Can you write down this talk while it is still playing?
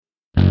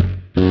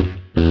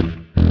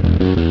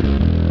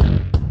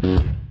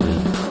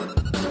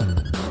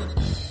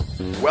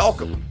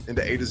Welcome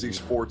into A to Z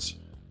Sports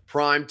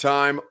Prime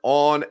Time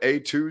on a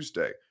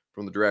Tuesday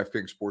from the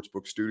DraftKings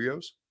Sportsbook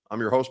Studios. I'm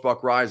your host,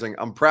 Buck Rising.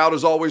 I'm proud,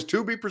 as always,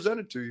 to be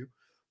presented to you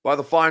by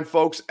the fine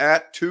folks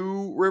at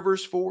Two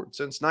Rivers Ford.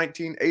 Since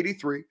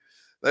 1983,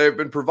 they have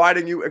been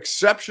providing you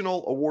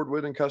exceptional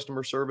award-winning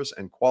customer service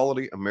and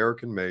quality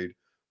American-made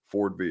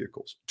Ford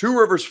vehicles. Two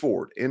Rivers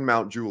Ford in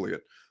Mount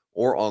Juliet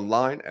or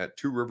online at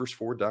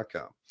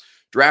tworiversford.com.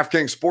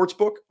 DraftKings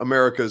Sportsbook,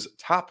 America's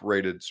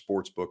top-rated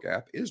sportsbook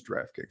app, is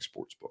DraftKings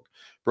Sportsbook.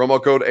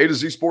 Promo code A to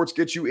Z Sports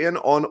gets you in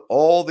on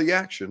all the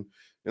action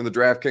in the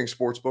DraftKings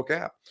Sportsbook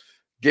app.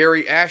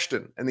 Gary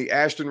Ashton and the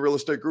Ashton Real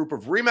Estate Group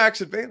of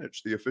RE/MAX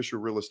Advantage, the official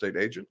real estate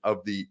agent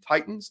of the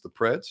Titans, the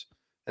Preds,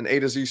 and A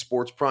to Z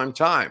Sports Prime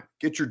Time.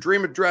 Get your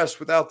dream address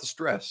without the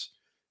stress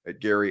at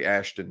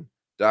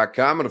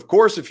GaryAshton.com. And of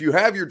course, if you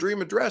have your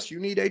dream address, you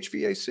need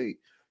HVAC.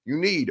 You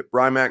need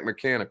Brymac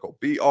Mechanical,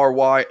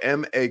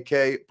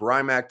 BRYMAK,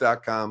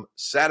 Brymac.com.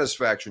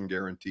 Satisfaction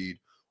guaranteed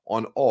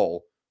on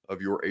all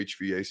of your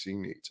HVAC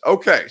needs.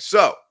 Okay,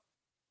 so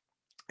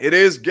it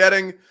is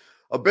getting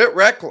a bit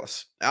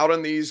reckless out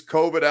in these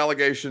COVID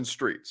allegation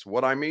streets.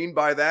 What I mean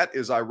by that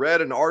is I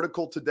read an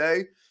article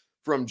today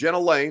from Jenna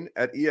Lane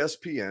at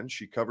ESPN.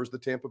 She covers the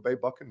Tampa Bay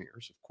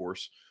Buccaneers, of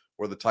course,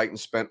 where the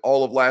Titans spent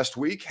all of last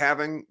week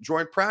having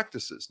joint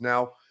practices.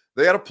 Now,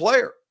 they had a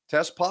player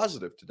test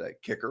positive today.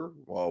 Kicker,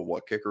 well,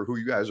 what kicker? Who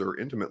you guys are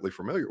intimately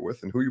familiar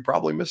with and who you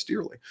probably miss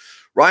dearly.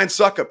 Ryan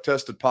Succop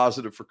tested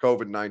positive for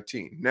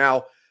COVID-19.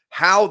 Now,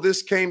 how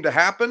this came to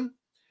happen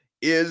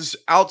is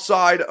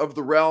outside of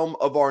the realm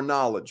of our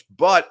knowledge.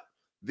 But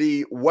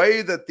the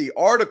way that the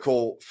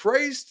article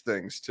phrased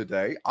things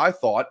today, I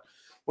thought,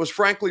 was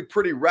frankly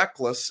pretty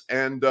reckless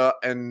and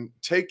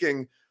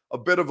taking a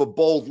bit of a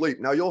bold leap.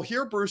 Now, you'll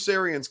hear Bruce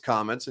Arians'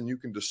 comments, and you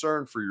can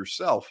discern for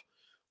yourself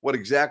what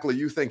exactly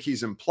you think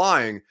he's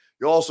implying.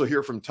 You'll also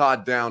hear from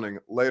Todd Downing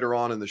later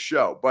on in the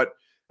show. But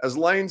as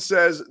Lane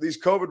says,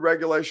 these COVID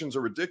regulations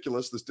are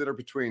ridiculous. This dinner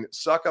between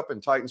Succop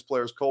and Titans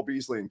players Cole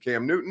Beasley and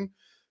Cam Newton,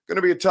 going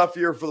to be a tough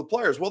year for the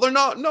players. Well, they're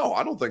not. No,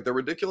 I don't think they're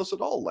ridiculous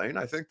at all, Lane.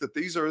 I think that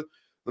these are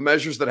the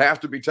measures that have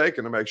to be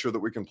taken to make sure that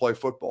we can play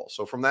football.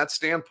 So from that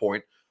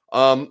standpoint,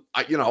 I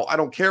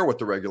don't care what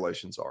the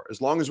regulations are. As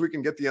long as we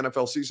can get the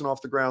NFL season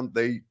off the ground,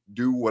 they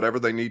do whatever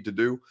they need to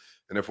do.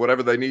 And if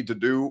whatever they need to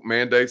do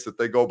mandates that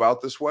they go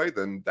about this way,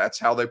 then that's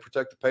how they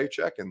protect the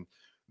paycheck. And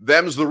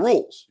them's the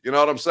rules. You know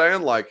what I'm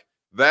saying? Like,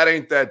 that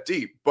ain't that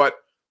deep. But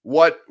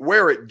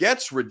where it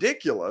gets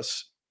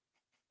ridiculous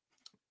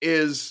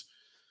is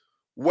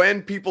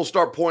when people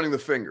start pointing the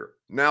finger.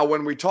 Now,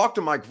 when we talked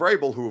to Mike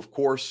Vrabel, who, of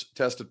course,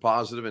 tested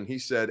positive, and he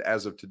said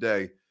as of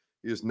today,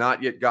 he has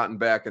not yet gotten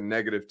back a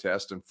negative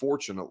test. And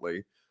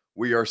fortunately,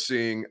 we are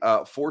seeing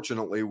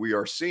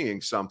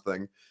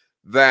something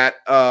that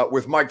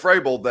with Mike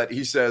Vrabel that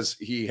he says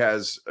he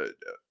has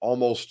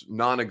almost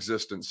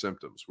non-existent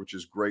symptoms, which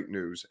is great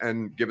news.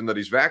 And given that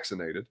he's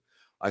vaccinated,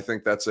 I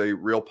think that's a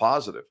real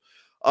positive.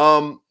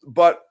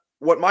 But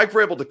what Mike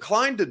Vrabel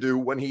declined to do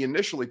when he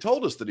initially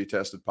told us that he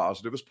tested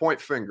positive is point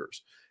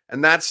fingers.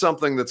 And that's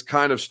something that's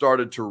kind of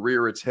started to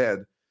rear its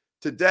head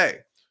today.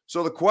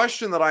 So the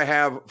question that I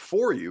have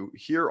for you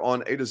here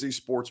on A to Z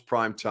Sports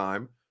Prime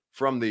Time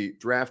from the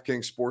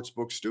DraftKings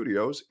Sportsbook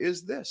Studios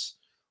is this.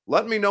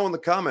 Let me know in the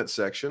comments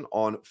section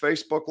on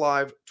Facebook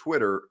Live,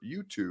 Twitter,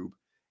 YouTube,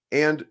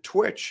 and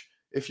Twitch,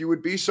 if you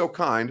would be so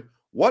kind,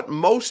 what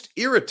most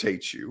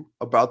irritates you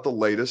about the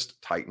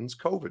latest Titans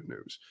COVID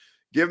news.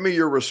 Give me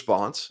your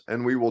response,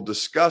 and we will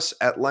discuss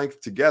at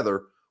length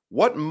together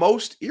what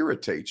most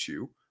irritates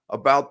you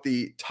about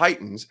the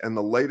Titans and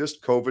the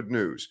latest COVID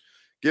news.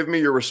 Give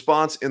me your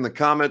response in the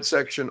comment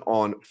section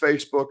on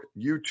Facebook,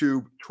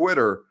 YouTube,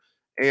 Twitter,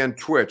 and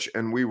Twitch,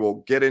 and we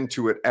will get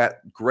into it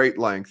at great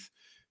length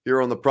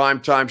here on the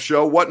Primetime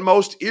Show. What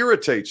most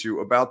irritates you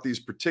about this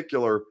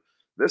particular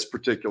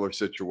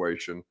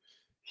situation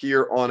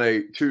here on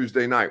a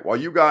Tuesday night? While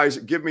you guys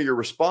give me your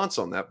response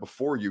on that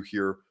before you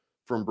hear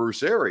from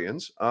Bruce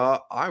Arians,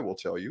 I will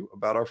tell you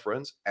about our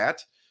friends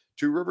at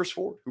Two Rivers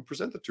Ford, who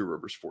present the Two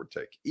Rivers Ford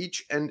Take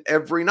each and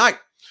every night.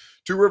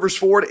 Two Rivers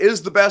Ford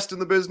is the best in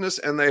the business,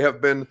 and they have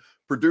been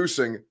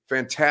producing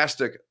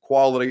fantastic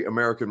quality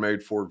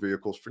American-made Ford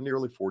vehicles for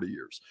nearly 40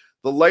 years.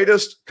 The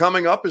latest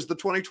coming up is the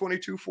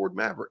 2022 Ford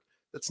Maverick.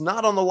 That's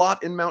not on the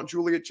lot in Mount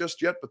Juliet just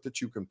yet, but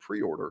that you can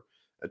pre-order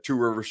at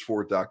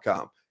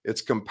tworiversford.com.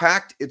 It's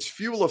compact, it's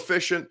fuel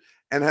efficient,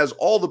 and has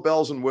all the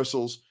bells and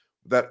whistles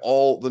that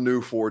all the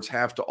new Fords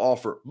have to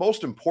offer.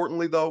 Most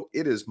importantly, though,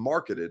 it is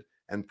marketed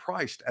and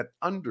priced at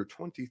under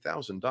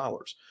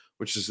 $20,000,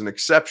 which is an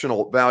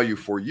exceptional value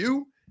for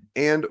you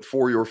and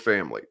for your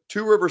family.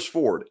 Two Rivers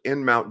Ford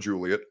in Mount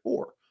Juliet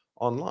or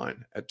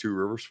online at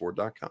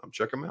tworiversford.com.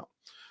 Check them out.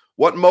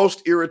 What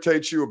most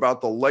irritates you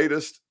about the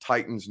latest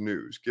Titans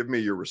news? Give me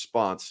your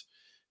response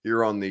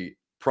here on the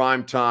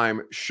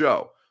Primetime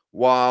Show.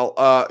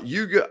 While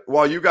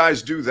you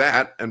guys do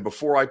that, and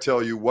before I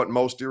tell you what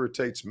most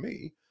irritates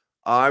me,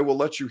 I will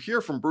let you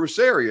hear from Bruce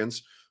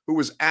Arians, who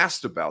was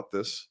asked about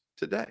this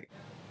today.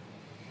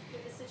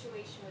 With the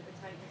situation with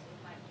the Titans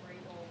with Mike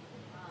Vrabel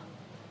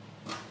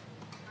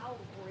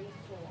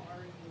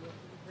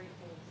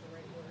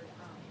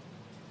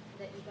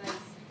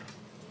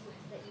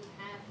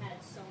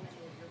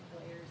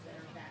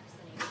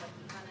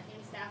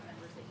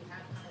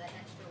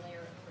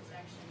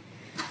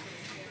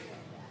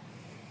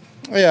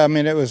Yeah, I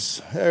mean, it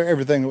was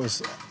everything. It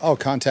was all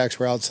contacts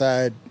were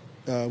outside.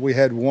 We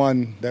had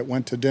one that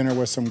went to dinner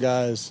with some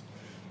guys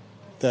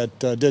that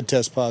did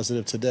test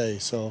positive today.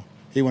 So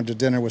he went to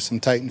dinner with some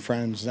Titan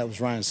friends, and that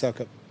was Ryan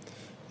Suckup.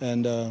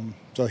 And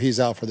so he's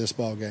out for this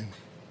ball game.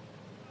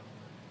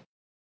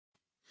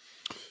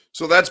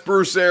 So that's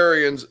Bruce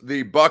Arians,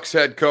 the Bucs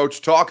head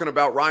coach, talking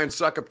about Ryan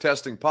Suckup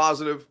testing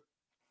positive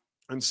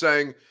and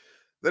saying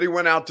that he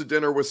went out to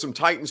dinner with some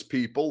Titans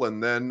people,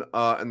 and then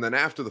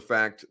after the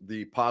fact,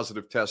 the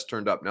positive test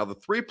turned up. Now, the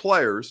three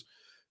players,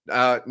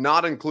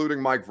 not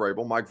including Mike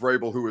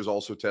Vrabel, who has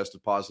also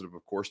tested positive,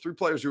 of course, three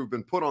players who have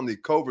been put on the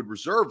COVID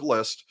reserve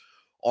list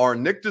are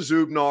Nick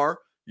DeZubnar,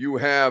 you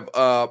have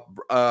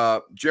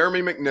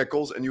Jeremy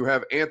McNichols, and you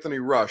have Anthony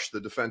Rush, the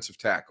defensive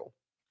tackle.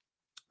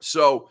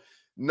 So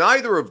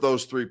neither of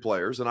those three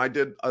players, and I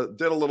did a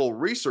little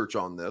research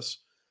on this,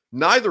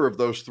 neither of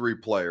those three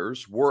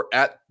players were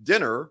at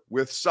dinner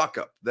with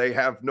Suckup. They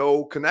have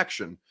no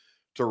connection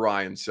to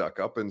Ryan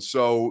Suckup. And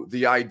so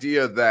the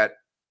idea that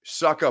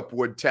Suckup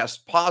would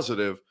test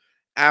positive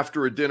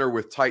after a dinner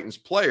with Titans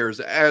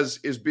players, as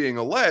is being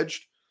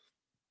alleged,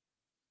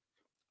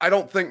 I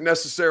don't think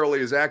necessarily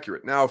is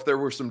accurate. Now, if there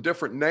were some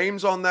different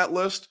names on that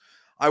list,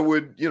 I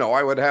would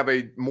have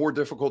a more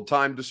difficult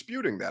time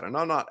disputing that. And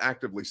I'm not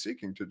actively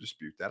seeking to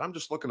dispute that. I'm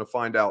just looking to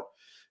find out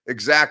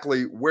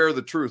exactly where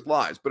the truth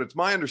lies. But it's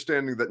my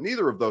understanding that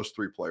neither of those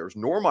three players,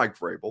 nor Mike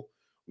Vrabel,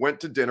 went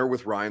to dinner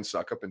with Ryan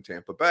Suckup in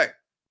Tampa Bay.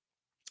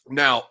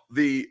 Now,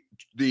 the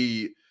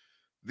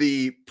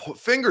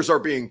fingers are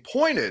being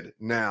pointed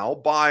now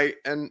by,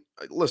 and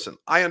listen,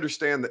 I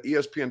understand that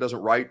ESPN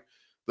doesn't write,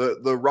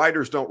 the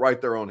writers don't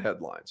write their own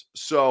headlines.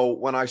 So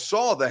when I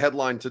saw the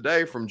headline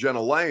today from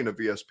Jenna Lane of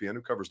ESPN,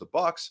 who covers the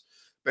Bucs,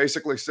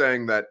 basically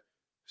saying that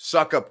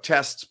Suckup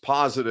tests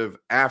positive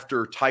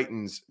after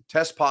Titans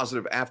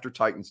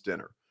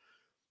dinner,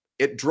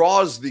 it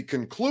draws the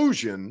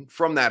conclusion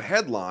from that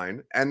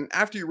headline. And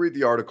after you read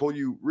the article,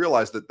 you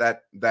realize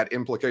that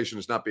implication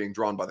is not being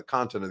drawn by the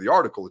content of the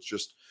article. It's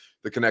just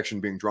the connection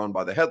being drawn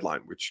by the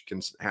headline, which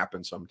can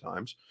happen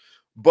sometimes.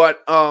 But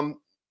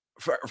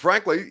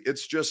frankly,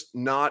 it's just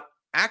not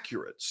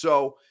accurate.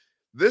 So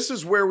this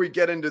is where we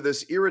get into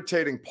this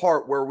irritating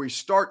part where we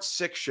start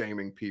sick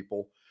shaming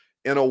people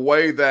in a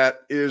way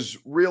that is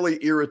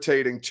really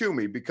irritating to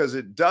me, because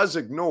it does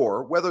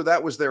ignore whether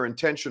that was their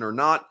intention or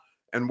not,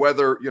 and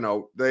whether,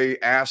 they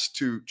asked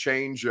to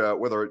change,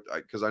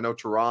 because I know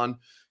Tehran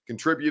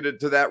contributed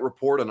to that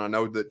report, and I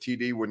know that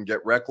TD wouldn't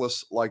get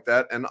reckless like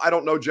that. And I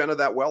don't know Jenna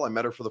that well. I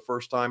met her for the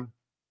first time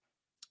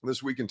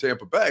this week in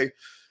Tampa Bay.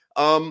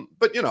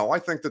 But I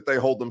think that they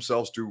hold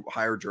themselves to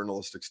higher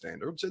journalistic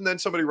standards. And then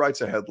somebody writes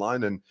a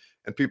headline and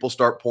people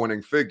start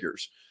pointing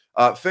fingers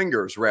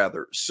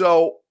rather.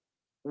 So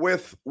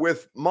with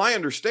my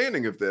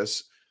understanding of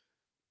this,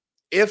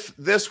 if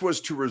this was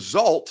to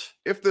result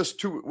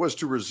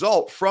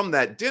from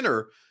that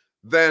dinner,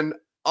 then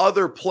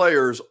other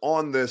players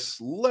on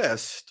this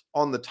list,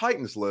 on the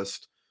Titans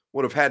list,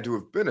 would have had to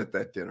have been at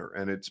that dinner.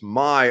 And it's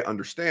my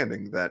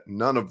understanding that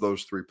none of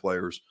those three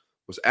players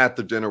was at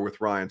the dinner with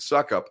Ryan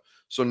Suckup.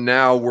 So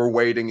now we're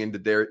wading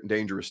into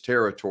dangerous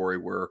territory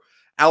where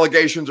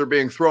allegations are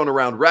being thrown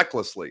around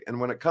recklessly. And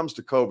when it comes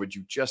to COVID,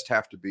 you just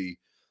have to be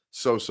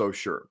so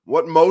sure.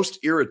 What most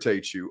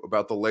irritates you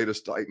about the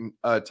latest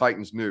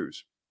Titans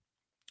news?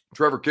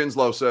 Trevor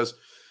Kinslow says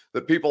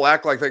that people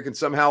act like they can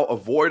somehow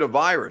avoid a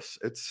virus.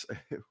 It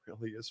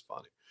really is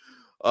funny.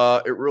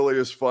 It really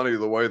is funny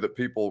the way that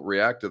people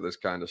react to this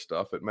kind of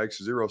stuff. It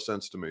makes zero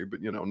sense to me,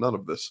 but none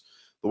of this,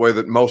 the way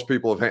that most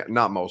people have,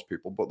 not most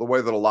people, but the way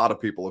that a lot of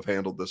people have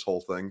handled this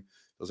whole thing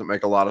doesn't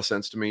make a lot of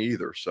sense to me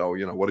either. So,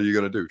 what are you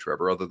going to do,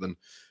 Trevor, other than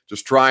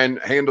just try and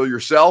handle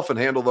yourself and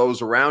handle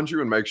those around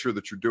you and make sure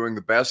that you're doing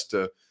the best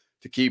to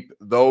keep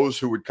those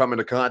who would come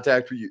into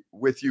contact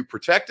with you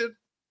protected?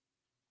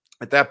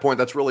 At that point,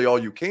 that's really all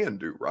you can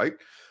do, right?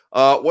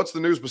 What's the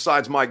news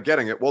besides Mike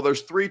getting it? Well,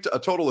 there's a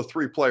total of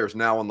three players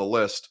now on the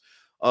list.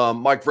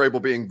 Mike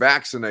Vrabel being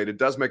vaccinated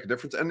does make a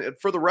difference. And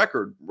for the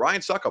record,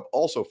 Ryan Suckup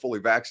also fully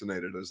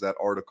vaccinated, as that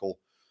article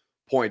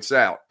points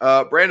out.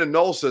 Brandon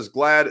Knoll says,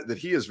 glad that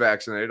he is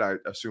vaccinated. I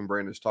assume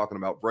Brandon's talking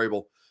about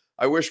Vrabel.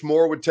 I wish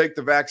more would take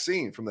the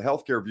vaccine. From the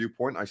healthcare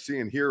viewpoint, I see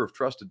and hear of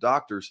trusted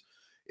doctors.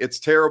 It's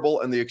terrible,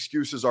 and the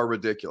excuses are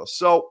ridiculous.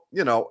 So,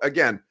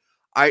 again,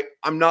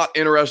 I'm not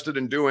interested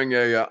in doing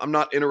a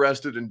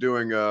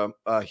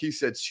he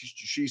said,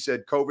 she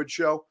said COVID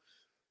show,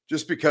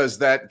 just because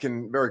that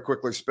can very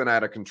quickly spin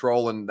out of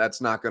control, and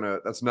that's not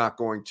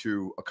going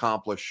to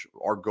accomplish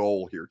our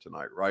goal here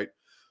tonight, right?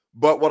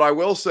 But what I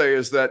will say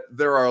is that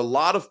there are a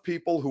lot of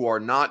people who are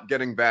not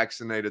getting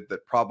vaccinated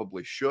that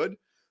probably should.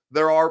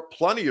 There are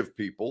plenty of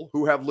people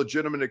who have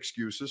legitimate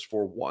excuses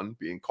for, one,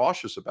 being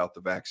cautious about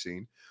the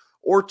vaccine,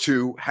 or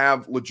two,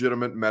 have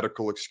legitimate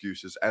medical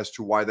excuses as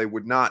to why they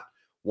would not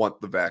want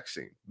the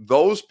vaccine.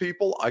 Those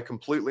people I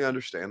completely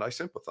understand. I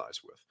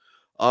sympathize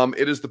with.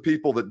 It is the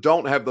people that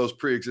don't have those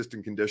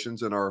pre-existing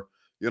conditions and are,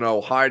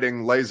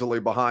 hiding lazily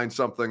behind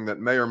something that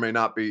may or may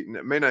not be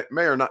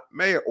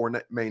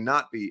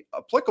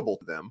applicable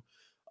to them,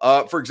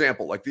 For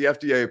example, like the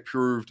FDA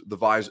approved the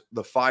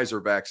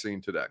Pfizer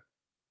vaccine today.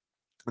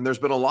 And there's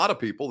been a lot of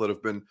people that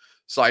have been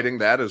citing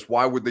that as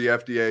why would the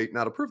FDA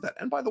not approve that?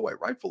 And by the way,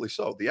 rightfully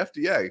so. The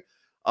FDA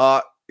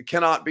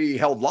cannot be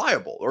held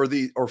liable, or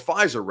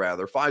Pfizer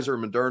rather,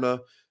 Pfizer, Moderna,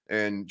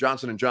 and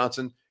Johnson &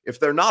 Johnson. If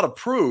they're not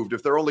approved,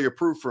 if they're only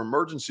approved for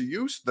emergency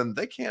use, then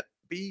they can't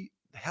be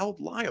held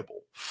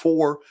liable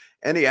for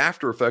any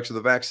after effects of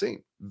the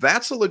vaccine.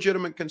 That's a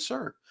legitimate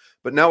concern.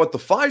 But now with the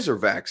Pfizer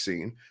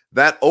vaccine,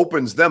 that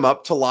opens them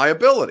up to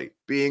liability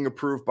being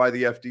approved by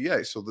the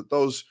FDA, so that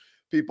those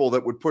people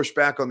that would push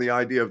back on the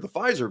idea of the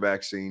Pfizer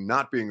vaccine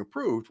not being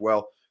approved,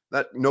 well,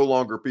 that no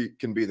longer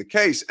can be the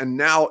case. And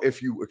now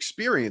if you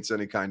experience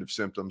any kind of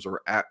symptoms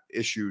or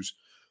issues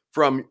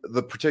from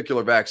the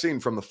particular vaccine,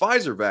 from the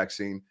Pfizer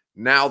vaccine,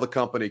 now the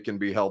company can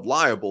be held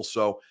liable.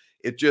 So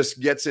it just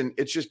gets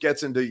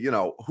into, you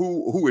know,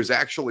 who is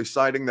actually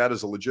citing that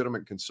as a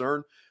legitimate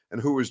concern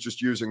and who is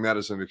just using that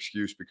as an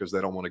excuse because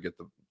they don't want to get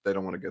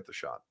the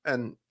shot.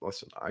 And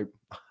listen,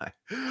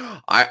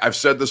 I've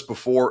said this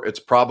before. It's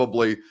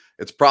probably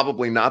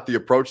not the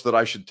approach that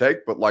I should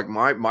take, but like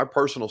my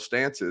personal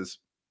stance is,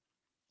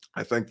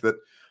 I think that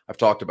I've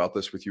talked about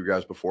this with you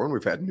guys before, and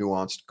we've had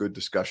nuanced, good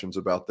discussions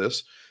about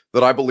this,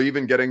 that I believe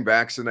in getting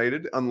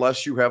vaccinated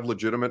unless you have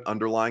legitimate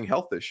underlying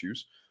health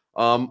issues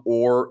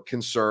or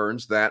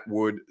concerns that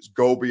would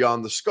go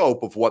beyond the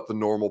scope of what the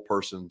normal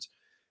person's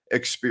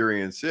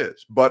experience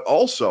is. But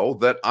also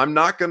that I'm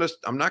not going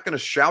to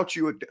shout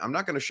you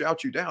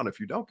down if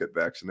you don't get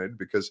vaccinated,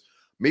 because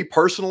me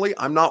personally,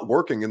 I'm not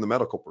working in the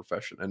medical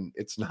profession, and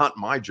it's not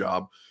my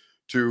job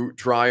to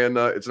try and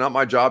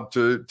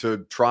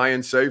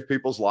save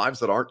people's lives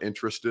that aren't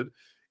interested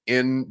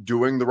in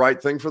doing the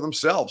right thing for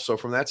themselves. So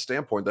from that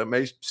standpoint, that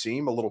may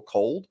seem a little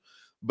cold,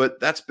 but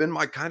that's been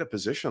my kind of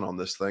position on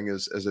this thing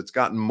as it's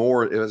spun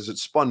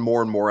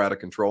more and more out of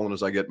control. And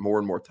as I get more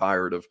and more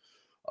tired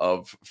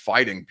of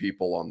fighting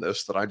people on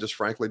this, that I just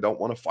frankly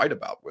don't want to fight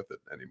about with it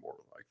anymore.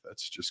 Like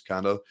that's just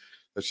kind of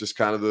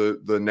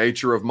the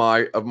nature of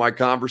my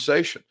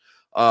conversation.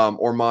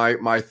 Or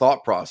my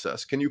thought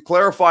process. Can you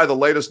clarify the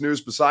latest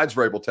news besides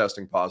Vrabel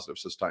testing positive,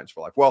 says Titans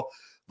for Life? Well,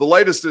 the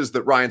latest is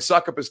that Ryan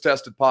Suckup has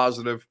tested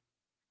positive,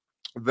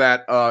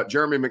 that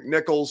Jeremy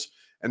McNichols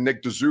and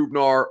Nick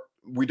DeZubnar,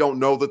 we don't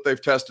know that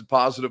they've tested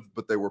positive,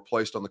 but they were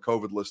placed on the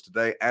COVID list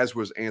today, as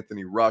was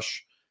Anthony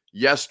Rush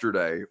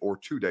yesterday or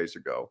 2 days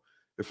ago,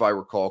 if I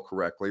recall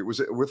correctly. It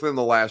was within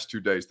the last 2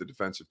 days, the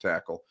defensive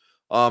tackle.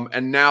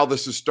 And now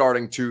this is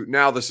starting to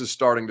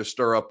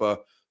stir up a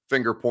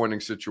finger-pointing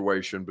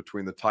situation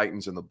between the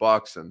Titans and the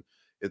Bucs, and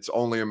it's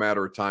only a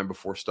matter of time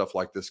before stuff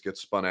like this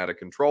gets spun out of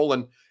control.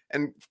 And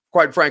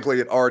quite frankly,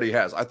 it already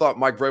has. I thought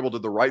Mike Vrabel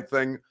did the right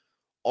thing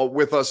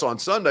with us on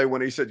Sunday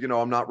when he said, you know,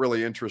 I'm not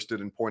really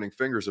interested in pointing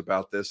fingers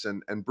about this.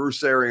 And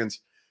Bruce Arians,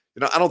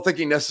 you know, I don't think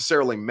he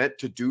necessarily meant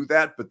to do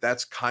that, but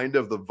that's kind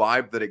of the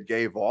vibe that it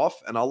gave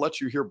off. And I'll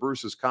let you hear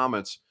Bruce's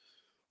comments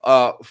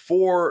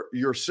for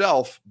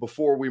yourself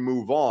before we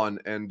move on,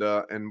 and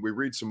we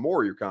read some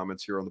more of your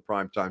comments here on the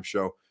Primetime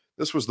Show.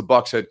 This was the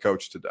Bucs head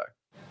coach today.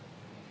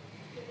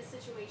 With the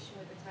situation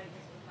with the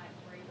Titans with Mike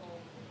Vrabel,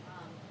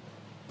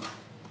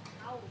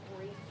 how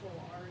grateful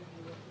are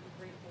you, if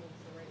grateful is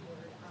the right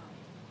word,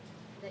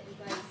 that you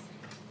guys,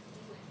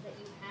 that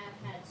you have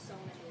had so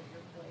many of your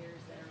players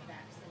that are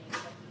vaccinated,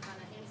 that you kind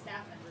of, and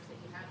staff members, that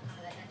you have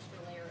kind of that extra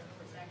layer of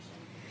protection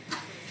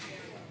for the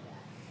scare like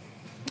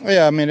that?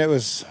 Yeah, I mean, it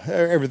was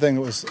everything.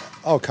 It was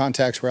all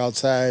contacts were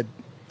outside.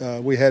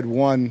 We had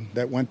one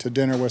that went to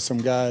dinner with some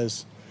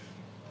guys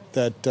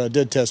that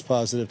did test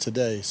positive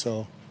today.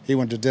 So he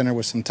went to dinner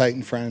with some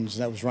Titan friends,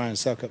 and that was Ryan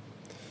Suckup.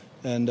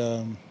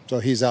 And so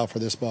he's out for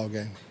this ball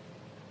game.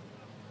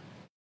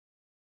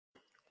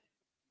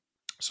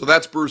 So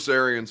that's Bruce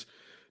Arians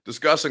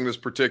discussing this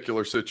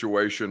particular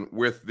situation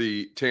with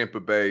the Tampa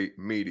Bay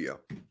media.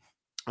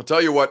 I'll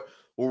tell you what,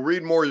 we'll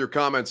read more of your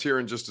comments here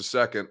in just a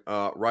second,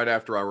 right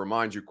after I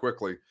remind you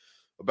quickly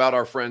about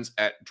our friends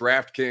at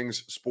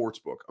DraftKings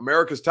Sportsbook.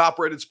 America's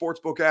top-rated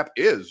sportsbook app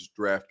is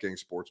DraftKings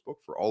Sportsbook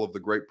for all of the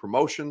great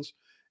promotions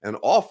and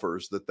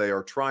offers that they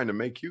are trying to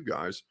make you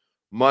guys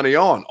money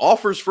on.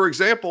 Offers, for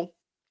example,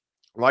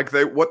 like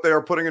what they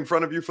are putting in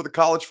front of you for the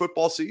college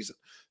football season.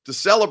 To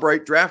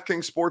celebrate,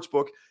 DraftKings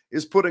Sportsbook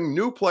is putting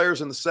new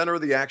players in the center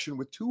of the action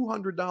with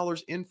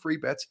 $200 in free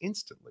bets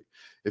instantly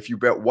if you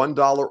bet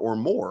 $1 or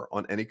more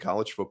on any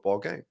college football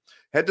game.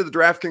 Head to the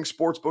DraftKings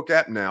Sportsbook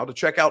app now to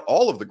check out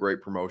all of the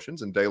great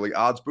promotions and daily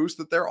odds boosts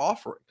that they're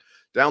offering.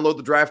 Download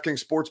the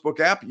DraftKings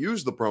Sportsbook app,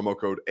 use the promo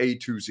code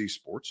A2Z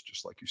Sports,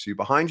 just like you see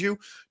behind you,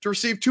 to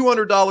receive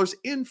 $200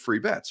 in free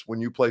bets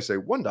when you place a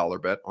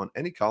 $1 bet on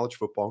any college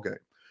football game.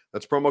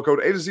 That's promo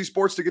code A2Z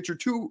Sports to get your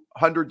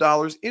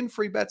 $200 in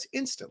free bets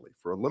instantly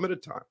for a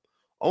limited time,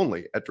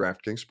 only at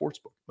DraftKings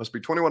Sportsbook. Must be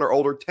 21 or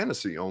older,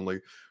 Tennessee only.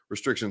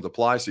 Restrictions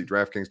apply. See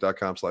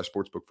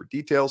DraftKings.com/sportsbook for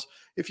details.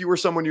 If you or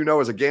someone you know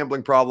has a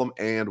gambling problem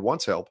and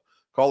wants help,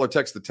 call or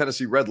text the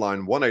Tennessee Red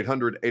Line,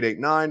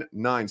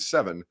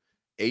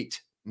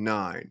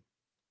 1-800-889-9789.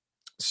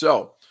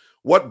 So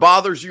What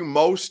bothers you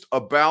most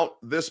about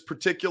this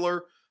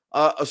particular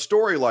a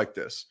story like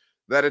this?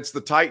 That it's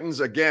the Titans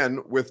again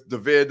with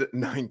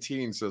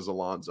COVID-19, says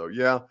Alonzo.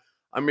 Yeah,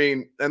 I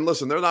mean, and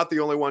listen, they're not the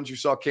only ones. You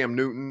saw Cam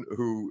Newton,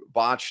 who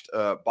botched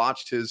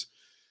his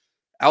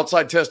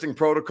outside testing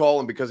protocol,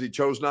 and because he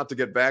chose not to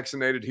get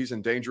vaccinated, he's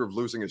in danger of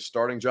losing his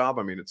starting job.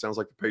 I mean, it sounds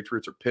like the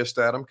Patriots are pissed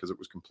at him because it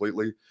was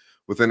completely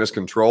within his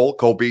control.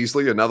 Cole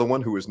Beasley, another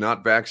one who is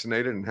not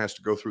vaccinated and has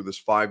to go through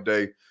this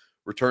 5-day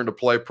return to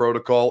play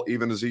protocol,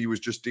 even as he was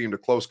just deemed a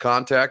close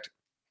contact.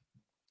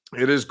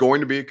 It is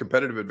going to be a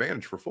competitive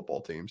advantage for football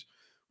teams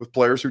with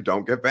players who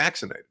don't get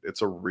vaccinated.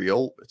 It's a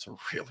really,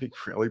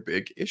 really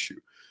big issue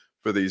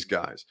for these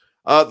guys.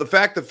 The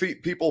fact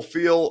that people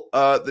feel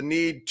the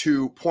need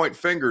to point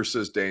fingers,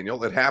 says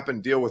Daniel, it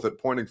happened, deal with it.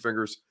 Pointing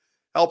fingers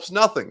helps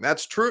nothing.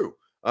 That's true.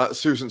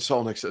 Susan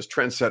Solnick says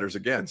trendsetters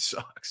again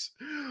sucks.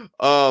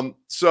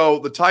 So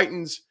the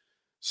Titans,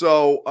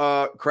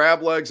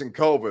 crab legs and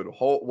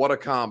COVID, what a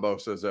combo,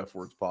 says F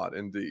Words Pod.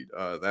 Indeed.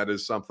 That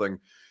is something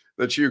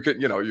that you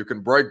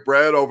can break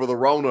bread over the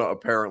Rona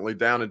apparently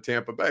down in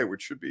Tampa Bay,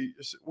 which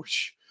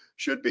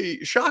should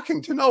be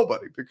shocking to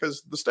nobody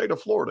because the state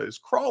of Florida is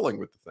crawling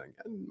with the thing,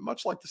 and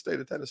much like the state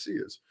of Tennessee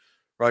is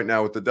right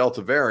now with the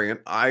Delta variant.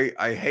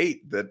 I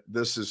hate that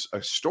this is a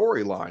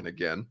storyline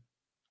again,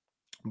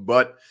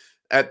 but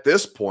at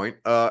this point,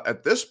 what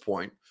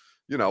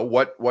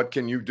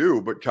can you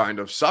do but kind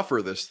of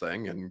suffer this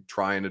thing and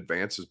try and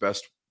advance as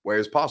best way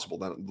as possible?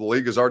 Then the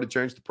league has already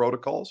changed the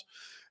protocols,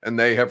 and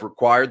they have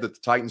required that the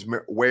Titans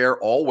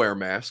wear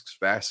masks,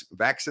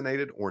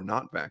 vaccinated or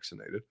not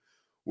vaccinated,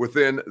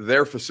 within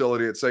their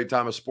facility at St.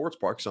 Thomas Sports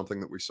Park,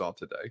 something that we saw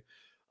today.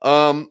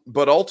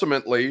 But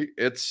ultimately,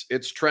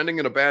 it's trending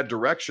in a bad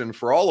direction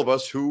for all of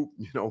us who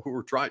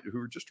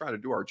are just trying to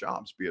do our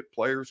jobs, be it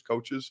players,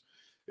 coaches,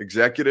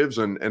 executives,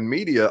 and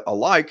media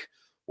alike.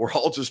 We're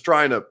all just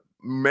trying to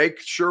make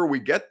sure we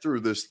get through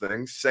this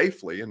thing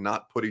safely and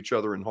not put each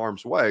other in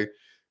harm's way.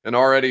 And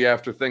already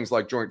after things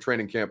like joint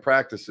training camp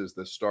practices,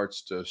 this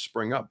starts to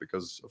spring up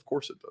because, of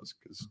course, it does.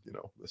 Because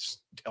this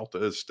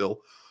Delta is still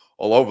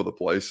all over the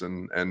place,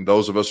 and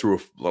those of us who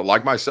have,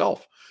 like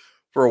myself,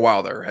 for a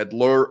while there, had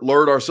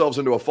lured ourselves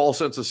into a false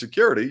sense of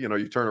security.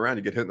 You turn around,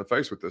 you get hit in the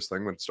face with this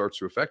thing when it starts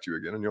to affect you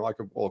again, and you're like,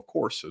 well, of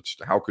course, it's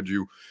how could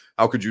you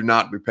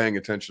not be paying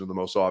attention to the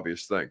most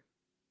obvious thing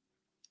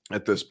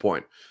at this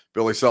point?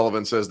 Billy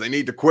Sullivan says they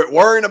need to quit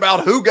worrying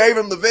about who gave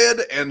him the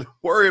vid and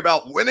worry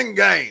about winning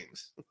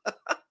games.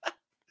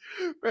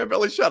 Man,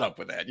 Billy, shut up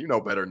with that. You know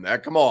better than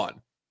that. Come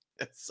on.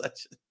 It's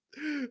such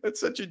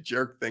a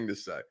jerk thing to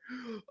say.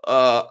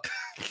 But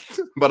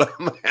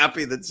I'm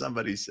happy that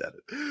somebody said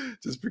it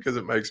just because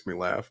it makes me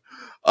laugh.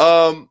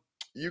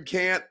 You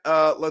can't,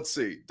 let's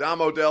see.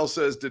 Dom Odell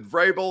says, did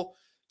Vrabel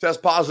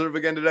test positive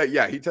again today?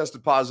 Yeah, he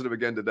tested positive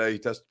again today. He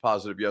tested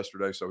positive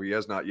yesterday, so he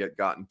has not yet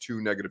gotten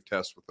 2 negative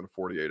tests within a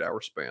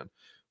 48-hour span,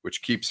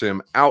 which keeps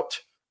him out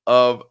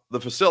of the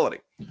facility.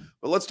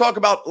 But let's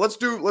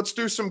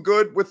do some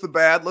good with the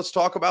bad. Let's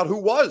talk about who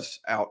was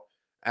out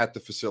at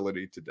the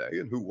facility today,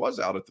 and who was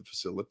out at the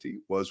facility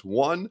was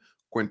one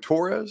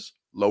Quintorez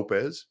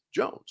Lopez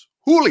Jones.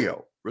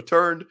 Julio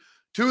returned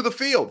to the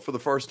field for the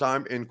first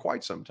time in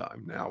quite some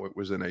time. Now, it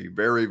was in a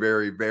very,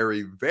 very,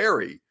 very,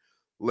 very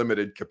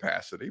limited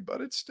capacity,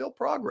 but it's still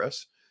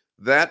progress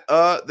that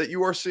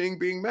you are seeing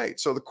being made.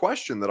 So the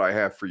question that I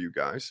have for you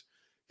guys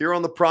here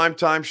on the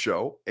Primetime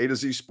Show, A to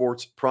Z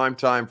Sports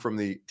Primetime from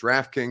the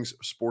DraftKings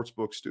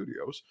Sportsbook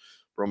Studios,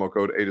 promo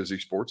code A to Z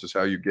Sports is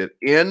how you get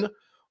in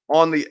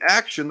on the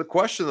action. The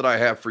question that I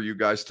have for you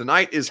guys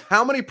tonight is,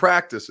 how many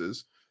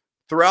practices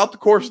throughout the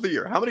course of the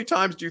year, how many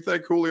times do you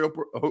think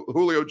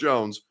Julio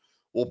Jones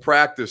will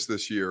practice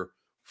this year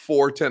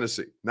for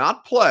Tennessee?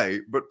 Not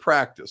play, but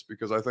practice,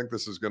 because I think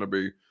this is going to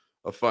be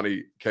a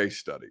funny case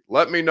study.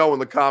 Let me know in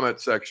the comment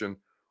section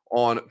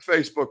on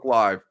Facebook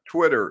Live,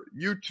 Twitter,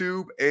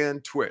 YouTube,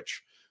 and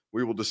Twitch.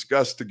 We will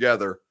discuss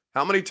together,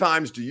 how many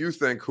times do you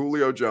think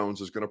Julio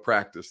Jones is going to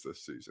practice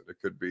this season?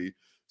 It could be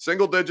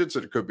single digits,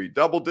 it could be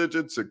double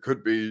digits, it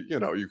could be,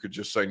 you could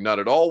just say none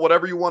at all,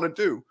 whatever you want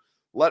to do.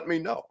 Let me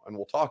know, and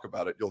we'll talk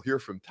about it. You'll hear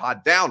from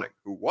Todd Downing,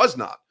 who has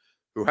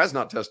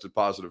not tested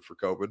positive for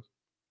COVID,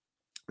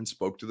 and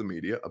spoke to the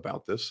media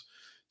about this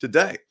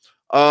today.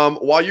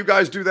 While you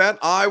guys do that,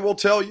 I will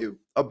tell you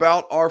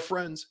about our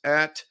friends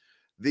at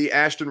the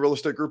Ashton Real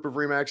Estate Group of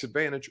RE/MAX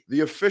Advantage.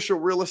 The official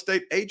real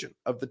estate agent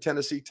of the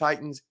Tennessee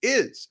Titans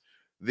is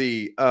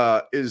the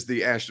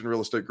Ashton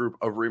Real Estate Group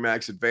of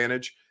RE/MAX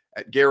Advantage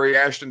at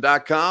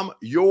GaryAshton.com.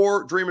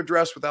 Your dream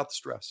address without the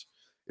stress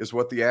is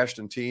what the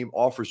Ashton team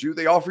offers you.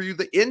 They offer you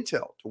the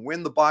intel to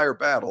win the buyer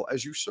battle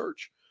as you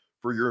search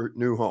for your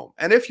new home.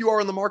 And if you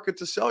are in the market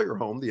to sell your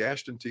home, the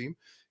Ashton team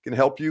can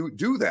help you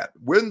do that,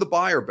 win the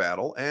buyer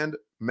battle, and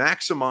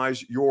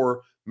maximize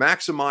your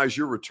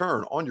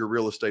return on your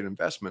real estate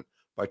investment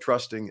by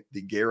trusting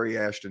the Gary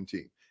Ashton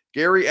team.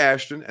 Gary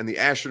Ashton and the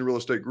Ashton Real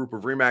Estate Group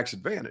of RE/MAX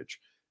Advantage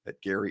at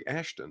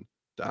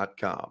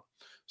GaryAshton.com.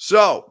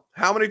 So,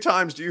 how many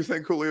times do you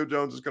think Julio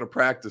Jones is going to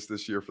practice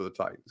this year for the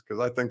Titans? Because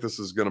I think this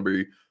is going to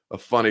be a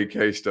funny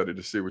case study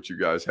to see what you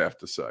guys have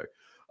to say.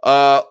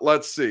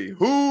 Let's see.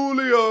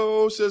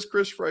 Julio, says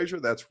Chris Frazier.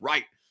 That's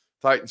right.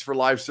 Titans for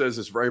Life says,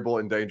 is Vrabel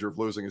in danger of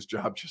losing his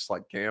job just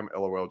like Cam?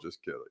 LOL,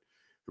 just kidding.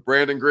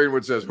 Brandon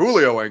Greenwood says,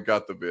 Julio ain't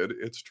got the vid.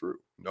 It's true.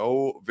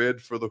 No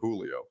vid for the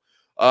Julio.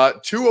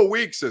 2 a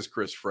week, says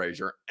Chris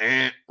Frazier.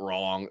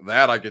 Wrong.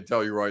 That I can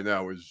tell you right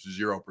now is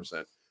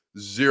 0%.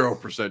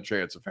 0%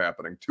 chance of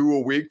happening. 2 a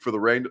week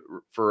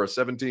for a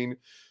 17,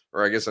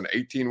 or I guess an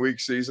 18-week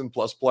season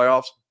plus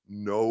playoffs.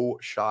 No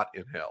shot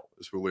in hell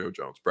is Julio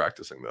Jones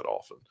practicing that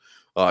often.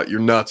 You're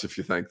nuts if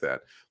you think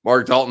that.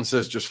 Mark Dalton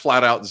says just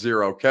flat out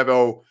 0.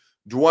 Kevo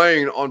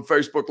Dwayne on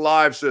Facebook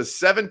Live says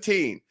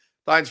 17.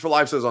 Titans for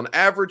Life says on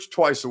average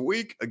twice a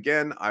week.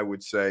 Again, I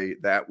would say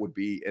that would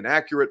be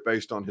inaccurate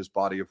based on his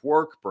body of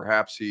work.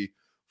 Perhaps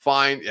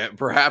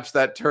perhaps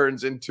that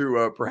turns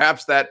into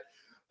perhaps that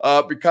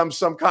becomes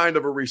some kind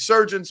of a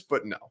resurgence,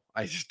 but no,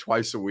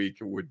 twice a week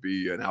would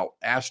be an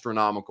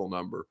astronomical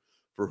number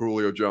for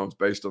Julio Jones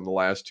based on the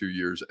last 2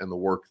 years and the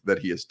work that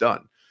he has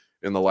done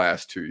in the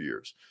last 2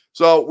 years.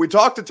 So we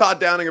talked to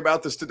Todd Downing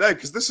about this today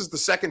because this is the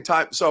second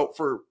time. So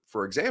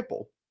for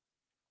example,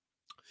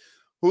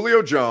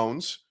 Julio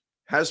Jones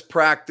has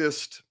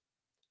practiced,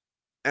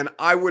 and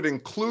I would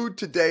include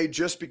today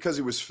just because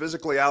he was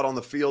physically out on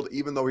the field,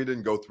 even though he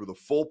didn't go through the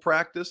full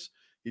practice.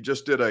 He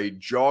just did a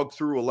jog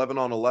through 11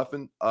 on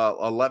 11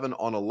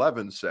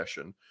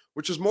 session,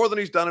 which is more than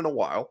he's done in a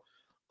while.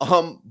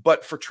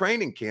 But for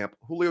training camp,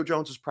 Julio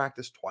Jones has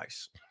practiced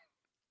twice,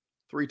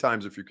 3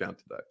 times if you count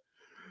today.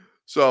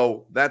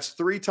 So that's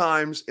 3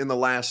 times in the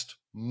last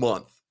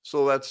month.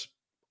 So that's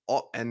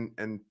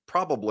and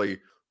probably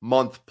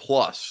month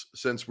plus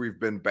since we've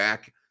been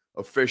back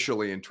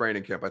officially in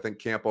training camp. I think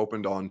camp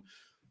opened on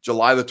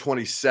July the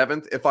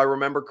 27th, if I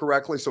remember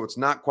correctly. So it's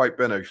not quite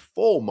been a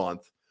full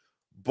month,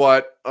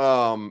 but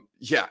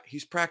yeah,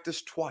 he's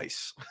practiced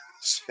twice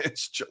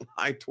since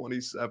July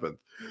 27th.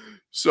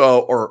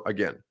 So, or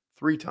again,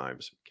 3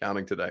 times,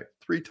 counting today,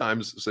 3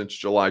 times since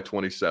July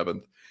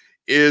 27th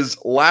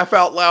is laugh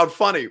out loud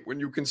funny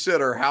when you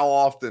consider how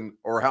often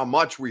or how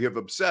much we have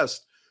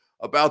obsessed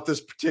about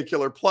this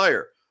particular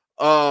player.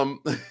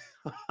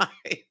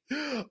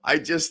 I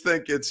just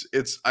think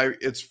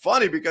it's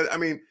funny because, I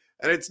mean,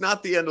 and it's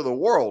not the end of the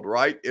world,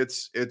 right?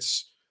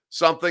 It's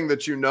something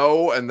that you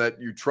know and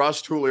that you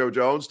trust Julio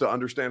Jones to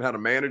understand how to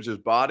manage his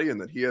body, and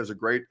that he has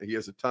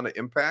a ton of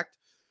impact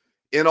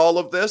in all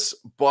of this.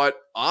 But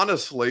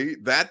honestly,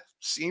 that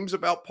seems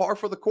about par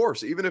for the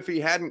course. Even if he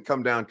hadn't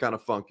come down kind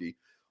of funky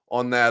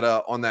on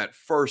that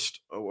first,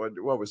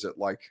 what was it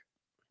like?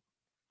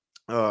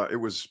 It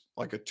was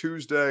like a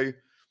Tuesday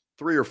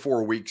 3 or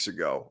 4 weeks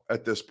ago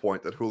at this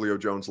point that Julio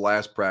Jones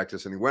last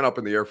practiced, and he went up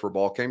in the air for a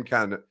ball, came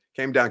down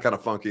kind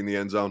of funky in the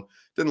end zone.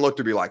 Didn't look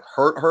to be like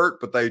hurt,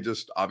 but they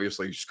just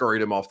obviously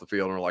scurried him off the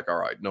field and were like, all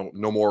right, no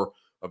more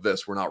of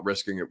this. We're not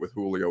risking it with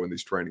Julio in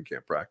these training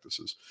camp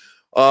practices.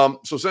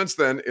 So since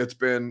then, it's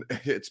been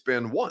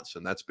once,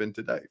 and that's been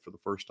today for the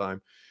first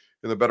time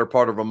in the better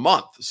part of a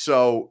month.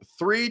 So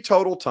 3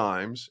 total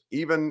times,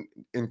 even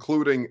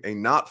including a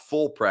not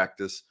full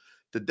practice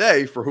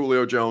today for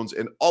Julio Jones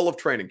in all of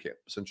training camp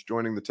since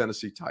joining the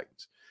Tennessee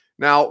Titans.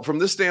 Now, from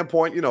this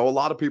standpoint, a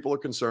lot of people are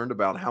concerned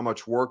about how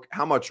much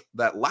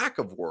that lack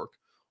of work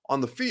on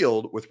the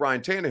field with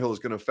Ryan Tannehill is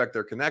going to affect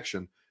their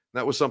connection. And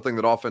that was something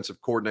that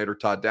offensive coordinator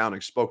Todd Downing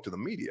spoke to the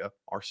media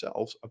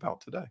ourselves about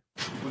today.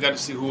 We got to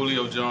see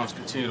Julio Jones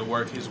continue to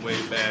work his way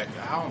back.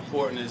 How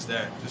important is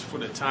that just for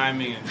the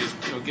timing and just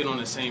get on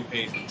the same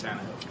page with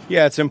Tannehill?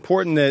 Yeah, it's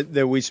important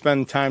that we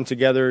spend time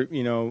together,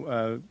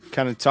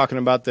 kind of talking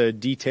about the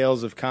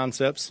details of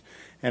concepts.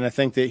 And I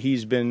think that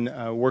he's been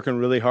working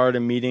really hard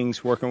in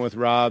meetings, working with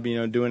Rob,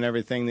 doing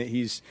everything that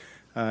he's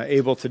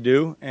able to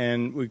do.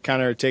 And we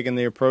kind of are taking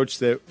the approach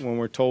that when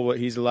we're told what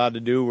he's allowed to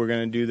do, we're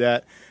going to do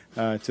that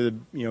to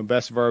the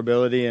best of our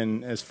ability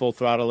and as full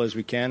throttle as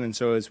we can. And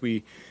so as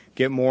we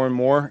get more and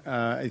more,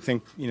 I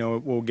think,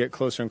 we'll get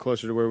closer and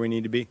closer to where we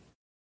need to be.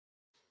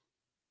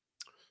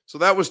 So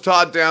that was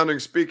Todd Downing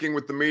speaking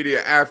with the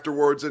media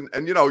afterwards. And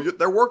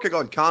they're working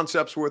on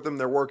concepts with him.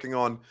 They're working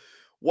on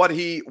what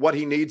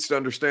he needs to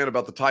understand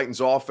about the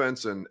Titans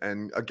offense.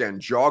 And again,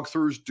 jog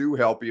throughs do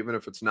help, even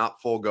if it's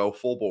not full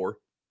bore.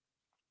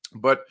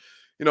 But,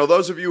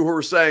 those of you who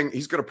are saying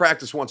he's going to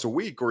practice once a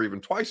week or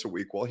even twice a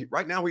week, well,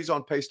 right now he's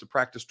on pace to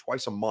practice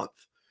twice a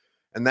month.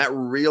 And that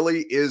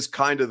really is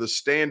kind of the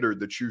standard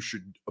that you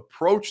should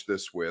approach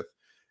this with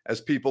as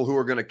people who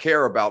are going to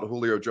care about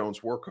Julio Jones'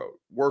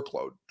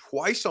 workload.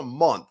 Twice a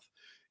month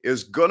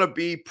is going to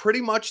be pretty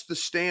much the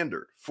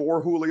standard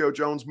for Julio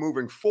Jones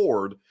moving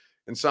forward,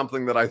 and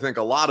something that I think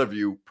a lot of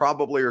you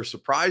probably are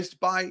surprised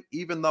by,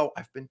 even though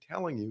I've been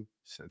telling you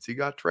since he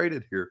got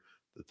traded here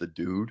that the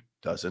dude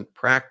doesn't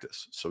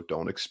practice. So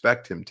don't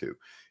expect him to,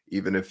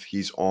 even if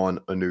he's on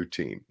a new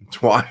team.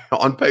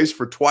 On pace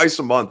for twice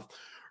a month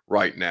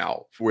right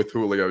now with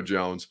Julio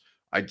Jones.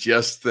 I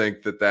just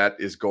think that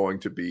is going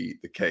to be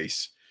the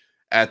case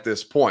at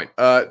this point.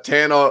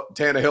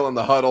 Tannehill in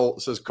the huddle,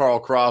 says Carl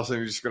Cross,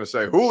 and he's just going to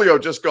say, Julio,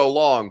 just go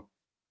long.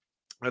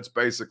 That's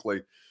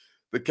basically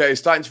the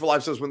case. Titans for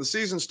Life says when the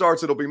season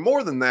starts, it'll be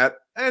more than that.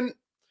 And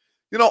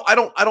I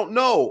don't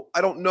know.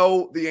 I don't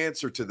know the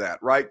answer to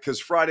that, right? Because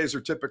Fridays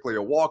are typically a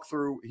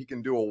walkthrough. He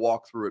can do a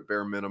walkthrough at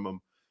bare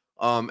minimum.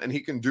 And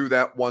he can do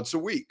that once a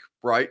week,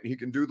 right? He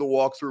can do the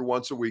walkthrough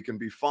once a week and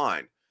be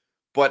fine.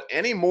 But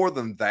any more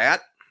than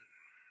that,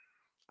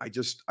 I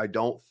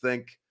don't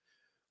think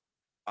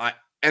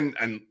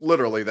and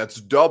literally that's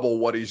double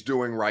what he's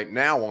doing right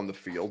now on the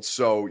field.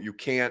 So you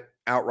can't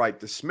outright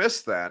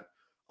dismiss that.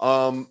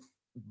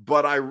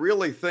 But I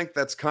really think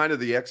that's kind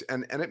of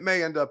and it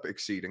may end up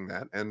exceeding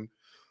that. And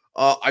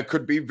I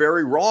could be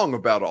very wrong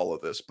about all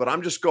of this, but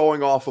I'm just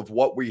going off of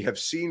what we have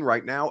seen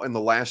right now in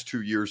the last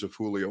 2 years of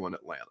Julio in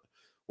Atlanta,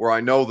 where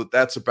I know that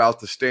that's about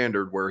the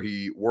standard, where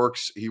he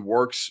works, he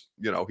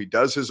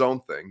does his own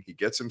thing. He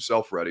gets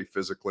himself ready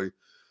physically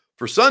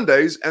for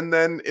Sundays. And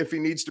then if he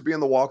needs to be in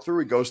the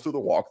walkthrough, he goes through the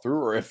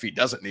walkthrough, or if he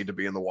doesn't need to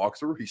be in the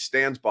walkthrough, he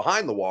stands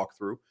behind the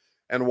walkthrough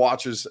and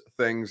watches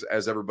things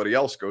as everybody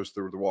else goes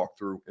through the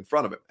walkthrough in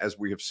front of him, as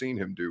we have seen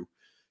him do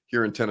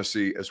here in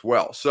Tennessee as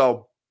well.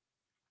 So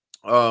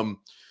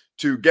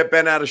to get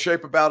bent out of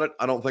shape about it,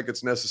 I don't think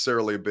it's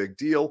necessarily a big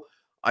deal.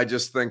 I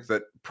just think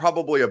that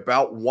probably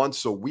about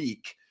once a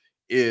week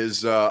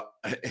is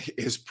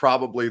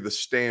probably the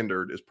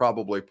standard, is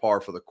probably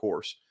par for the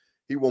course.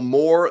 He will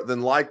more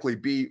than likely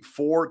be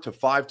 4 to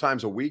 5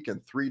 times a week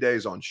and 3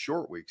 days on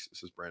short weeks.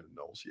 This is Brandon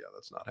Knowles. Yeah,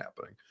 that's not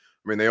happening.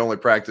 I mean, they only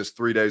practice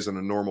 3 days in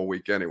a normal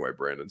week anyway,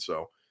 Brandon.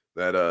 So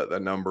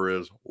that number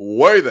is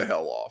way the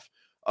hell off.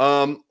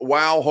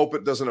 Wow, hope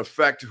it doesn't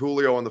affect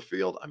Julio on the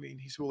field. I mean,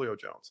 he's Julio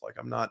Jones. Like,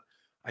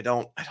 I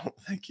don't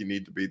think you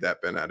need to be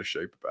that bent out of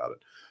shape about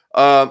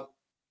it.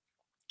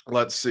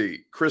 Let's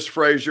see.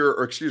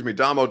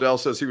 Dom Odell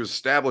says he was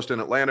established in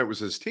Atlanta. It was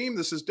his team.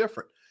 This is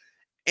different.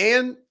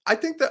 And I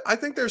think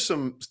there's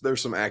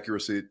some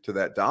accuracy to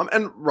that, Dom.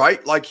 And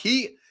right, like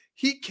he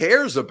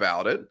cares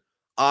about it,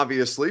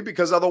 obviously,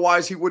 because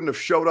otherwise he wouldn't have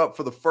showed up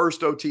for the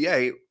first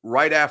OTA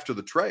right after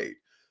the trade.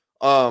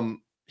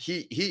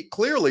 He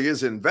clearly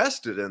is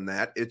invested in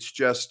that. It's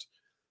just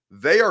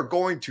they are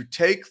going to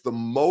take the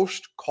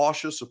most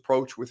cautious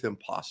approach with him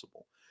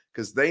possible,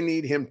 because they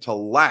need him to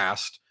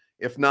last,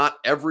 if not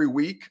every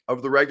week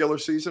of the regular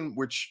season,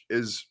 which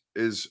is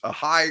a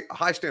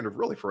high standard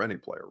really for any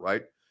player,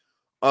 right?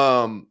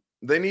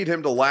 They need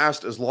him to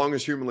last as long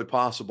as humanly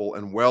possible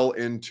and well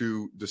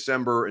into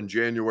December and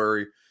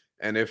January,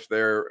 and if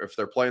they're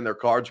playing their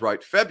cards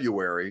right,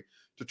 February,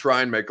 to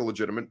try and make a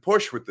legitimate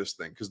push with this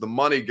thing, because the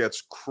money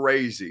gets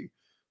crazy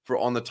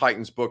on the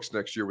Titans books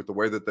next year with the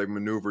way that they've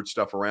maneuvered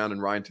stuff around,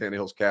 and Ryan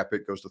Tannehill's cap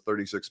hit goes to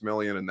 $36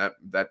 million, and that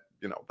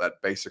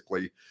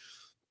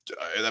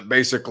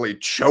basically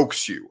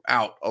chokes you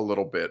out a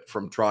little bit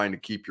from trying to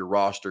keep your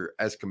roster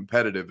as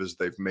competitive as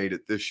they've made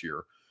it this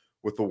year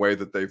with the way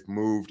that they've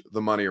moved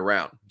the money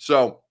around.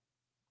 So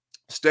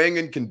staying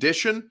in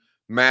condition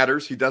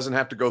matters. He doesn't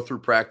have to go through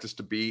practice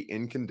to be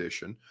in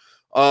condition.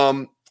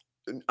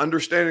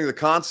 Understanding the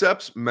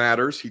concepts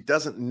matters. He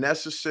doesn't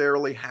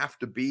necessarily have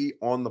to be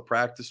on the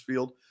practice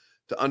field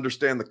to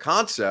understand the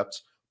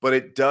concepts, but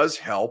it does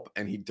help,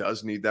 and he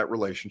does need that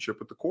relationship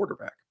with the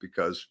quarterback,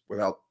 because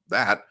without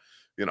that,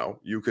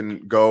 you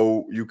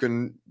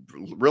can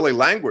really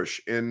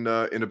languish in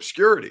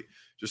obscurity.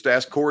 Just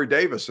ask Corey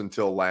Davis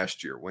until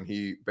last year, when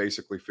he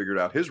basically figured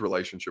out his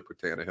relationship with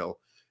Tannehill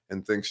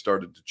and things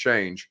started to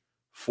change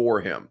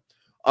for him.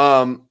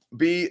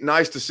 Be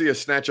nice to see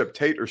us snatch up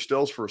Tate or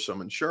Stills for some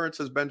insurance,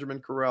 says Benjamin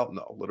Corral.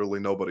 No, literally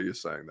nobody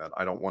is saying that.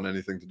 I don't want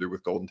anything to do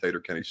with Golden Tate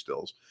or Kenny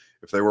Stills.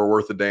 If they were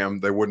worth a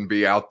damn, they wouldn't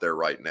be out there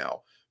right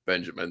now,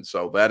 Benjamin.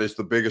 So that is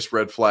the biggest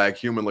red flag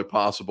humanly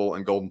possible.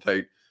 And Golden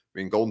Tate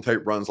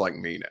runs like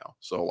me now.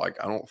 So I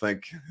don't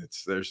think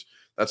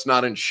that's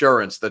not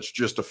insurance. That's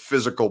just a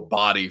physical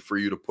body for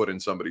you to put in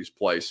somebody's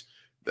place.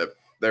 That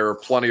there are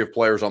plenty of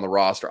players on the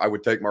roster. I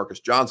would take Marcus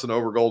Johnson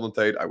over Golden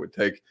Tate. I would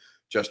take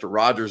Chester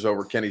Rogers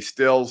over Kenny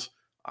Stills.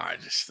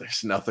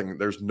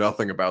 There's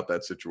nothing about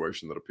that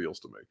situation that appeals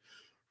to me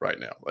right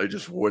now. They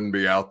just wouldn't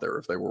be out there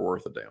if they were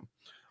worth a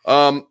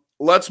damn.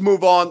 Let's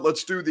move on.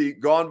 Let's do the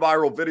gone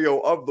viral video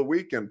of the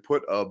week and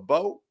put a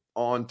bow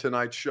on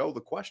tonight's show. The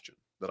question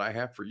that I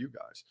have for you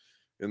guys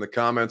in the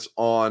comments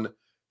on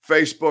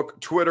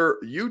Facebook, Twitter,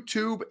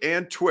 YouTube,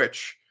 and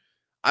Twitch.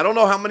 I don't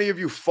know how many of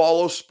you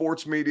follow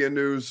sports media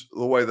news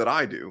the way that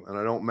I do, and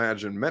I don't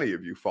imagine many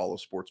of you follow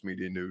sports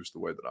media news the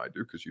way that I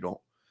do, because you don't,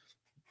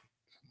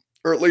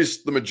 or at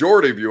least the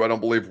majority of you, I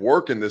don't believe,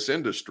 work in this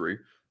industry.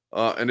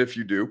 And if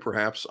you do,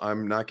 perhaps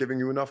I'm not giving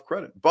you enough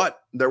credit. But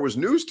there was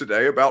news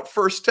today about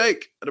First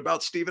Take and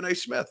about Stephen A.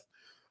 Smith.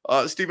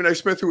 Stephen A.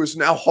 Smith, who is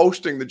now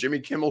hosting the Jimmy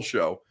Kimmel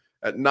Show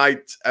at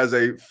night as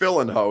a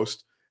fill-in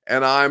host.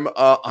 And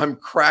I'm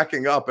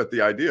cracking up at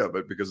the idea of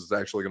it, because it's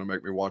actually going to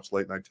make me watch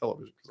late night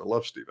television, because I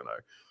love Stephen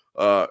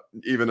A.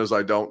 Even as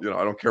I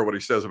don't care what he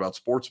says about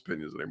sports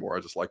opinions anymore. I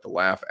just like to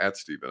laugh at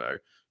Stephen A.,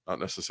 not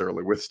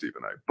necessarily with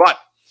Stephen A. But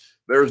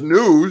there's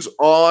news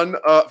on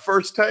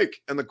First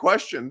Take. And the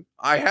question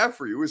I have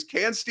for you is,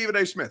 can Stephen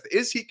A. Smith,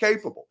 is he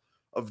capable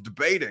of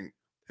debating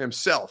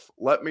himself?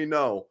 Let me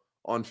know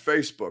on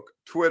Facebook,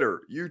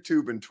 Twitter,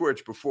 YouTube, and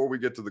Twitch before we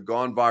get to the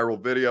gone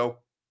viral video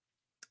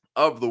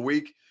of the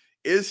week.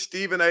 Is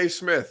Stephen A.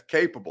 Smith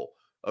capable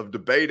of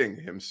debating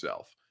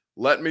himself?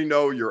 Let me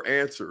know your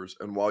answers.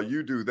 And while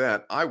you do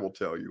that, I will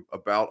tell you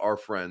about our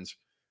friends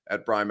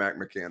at Brymak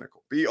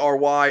Mechanical.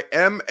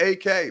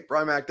 BRYMAK,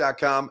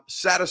 Brymak.com.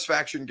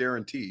 Satisfaction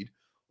guaranteed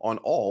on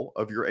all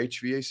of your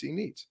HVAC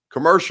needs.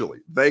 Commercially,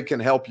 they can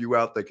help you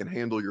out. They can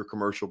handle your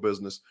commercial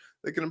business.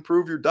 They can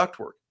improve your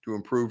ductwork to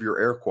improve your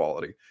air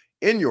quality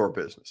in your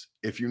business.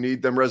 If you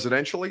need them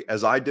residentially,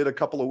 as I did a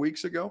couple of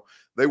weeks ago,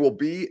 they will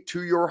be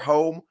to your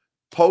home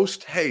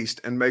post haste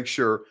and make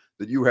sure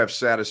that you have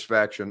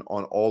satisfaction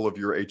on all of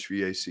your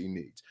HVAC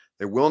needs.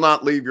 They will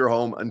not leave your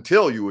home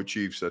until you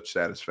achieve such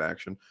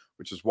satisfaction,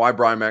 which is why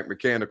Brymak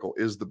Mechanical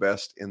is the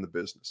best in the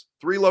business.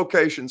 3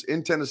 locations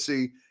in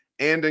Tennessee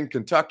and in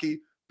Kentucky.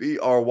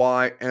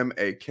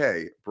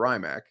 BRYMAK,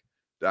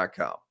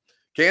 Brymak.com.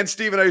 Can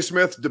Stephen A.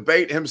 Smith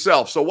debate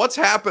himself? So what's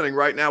happening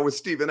right now with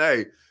Stephen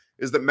A.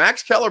 is that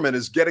Max Kellerman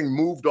is getting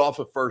moved off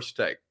of First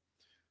Take.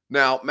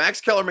 Now, Max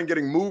Kellerman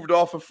getting moved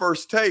off of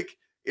First Take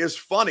is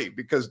funny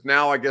because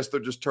now I guess they're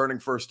just turning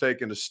First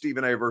Take into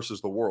Stephen A.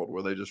 versus the world,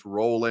 where they just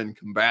roll in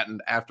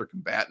combatant after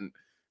combatant.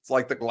 It's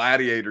like the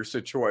gladiator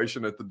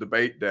situation at the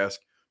debate desk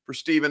for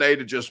Stephen A.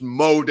 to just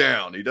mow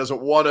down. He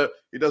doesn't want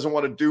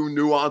to do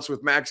nuance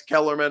with Max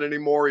Kellerman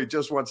anymore. He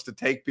just wants to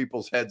take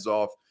people's heads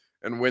off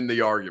and win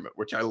the argument,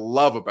 which I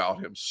love about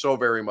him so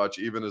very much,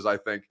 even as I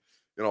think,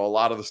 a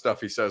lot of the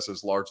stuff he says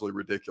is largely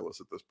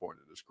ridiculous at this point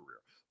in his career.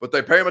 But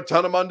they pay him a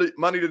ton of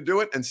money to do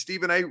it. And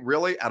Stephen A.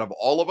 really, out of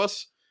all of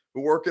us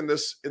who work in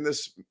this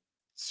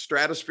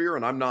stratosphere,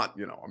 and I'm not,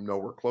 I'm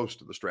nowhere close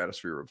to the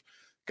stratosphere of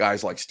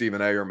guys like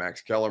Stephen A. or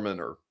Max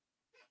Kellerman or,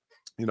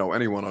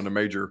 anyone on a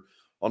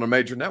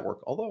major network,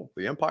 although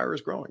the empire is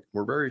growing.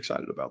 We're very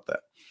excited about that.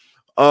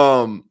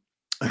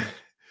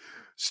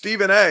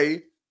 Stephen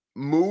A.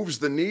 moves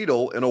the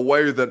needle in a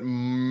way that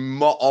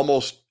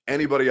almost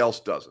anybody else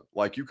doesn't.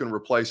 Like, you can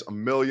replace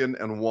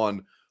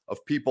 1,000,001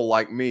 of people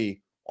like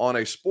me on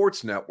a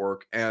sports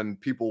network and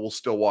people will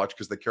still watch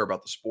because they care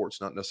about the sports,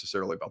 not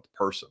necessarily about the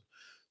person.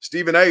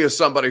 Stephen A. is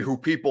somebody who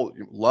people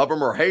love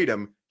him or hate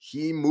him.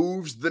 He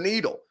moves the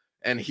needle.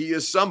 And he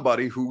is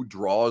somebody who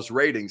draws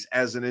ratings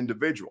as an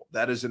individual.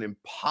 That is an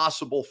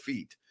impossible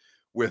feat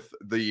with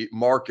the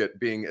market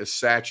being as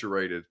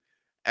saturated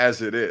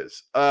as it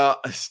is.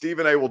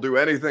 Stephen A. will do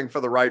anything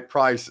for the right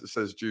price,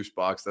 says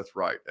Juicebox. That's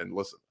right. And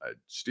listen,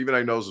 Stephen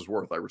A. knows his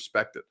worth. I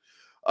respect it.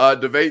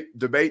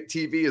 Debate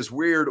TV is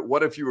weird.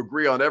 What if you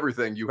agree on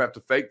everything? You have to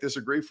fake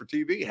disagree for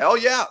TV? Hell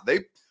yeah.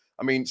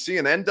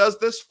 CNN does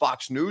this.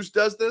 Fox News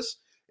does this.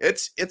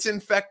 It's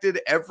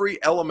infected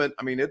every element.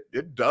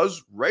 It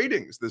does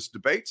ratings, this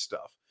debate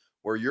stuff,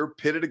 where you're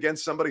pitted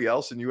against somebody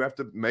else and you have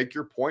to make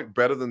your point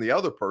better than the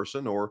other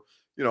person or,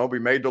 be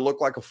made to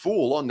look like a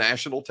fool on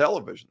national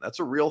television. That's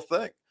a real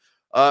thing.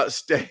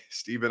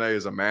 Stephen A.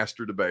 is a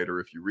master debater.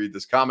 If you read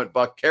this comment,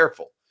 Buck,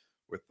 careful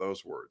with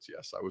those words.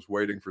 Yes, I was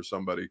waiting for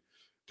somebody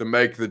to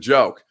make the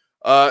joke.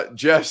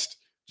 Just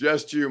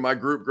you. My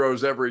group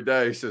grows every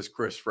day, says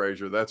Chris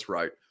Frazier. That's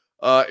right.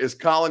 Is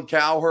Colin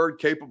Cowherd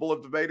capable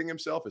of debating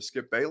himself? Is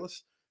Skip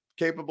Bayless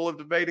capable of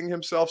debating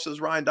himself,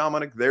 says Ryan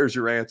Dominic? There's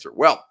your answer.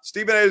 Well,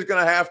 Stephen A. is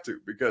going to have to,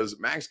 because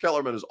Max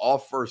Kellerman is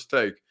off First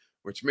Take,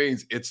 which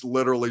means it's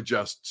literally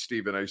just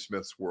Stephen A.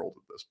 Smith's world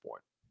at this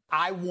point.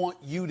 I want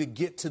you to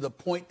get to the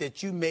point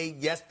that you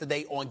made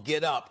yesterday on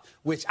Get Up,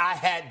 which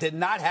I did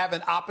not have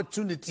an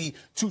opportunity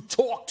to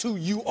talk to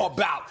you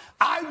about.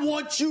 I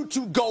want you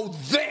to go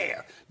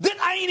there. Then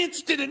I ain't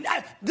interested in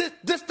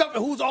this stuff.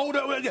 Who's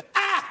older?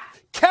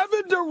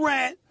 Kevin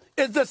Durant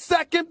is the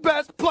second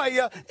best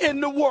player in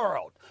the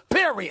world,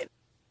 period.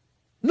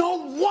 No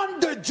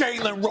wonder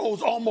Jalen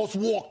Rose almost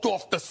walked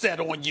off the set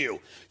on you.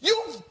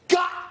 You've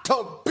got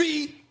to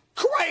be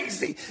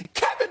crazy.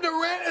 Kevin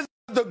Durant is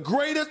the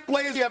greatest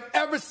players we have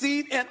ever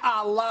seen in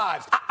our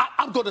lives.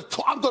 I'm going to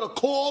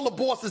call the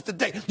bosses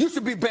today. You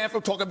should be banned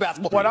from talking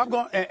basketball. What I'm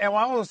going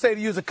to say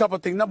to you is a couple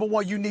of things. Number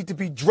one, you need to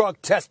be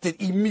drug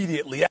tested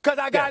immediately. Because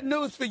I got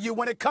news for you.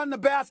 When it comes to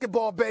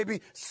basketball,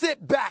 baby,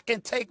 sit back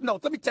and take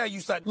notes. Let me tell you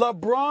something.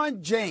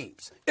 LeBron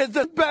James is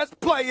the best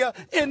player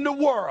in the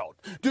world.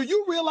 Do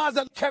you realize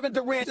that Kevin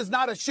Durant is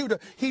not a shooter?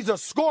 He's a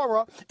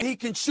scorer. He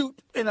can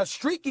shoot in a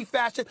streaky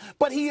fashion,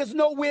 but he is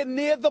nowhere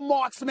near the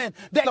marksman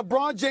that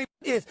LeBron James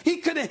is. He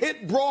could have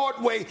hit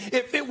Broadway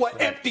if it were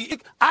empty.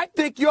 I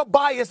think you're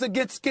biased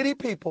against skinny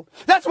people.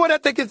 That's what I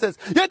think it says.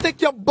 You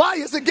think you're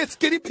biased against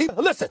skinny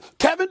people. Listen,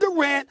 Kevin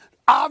Durant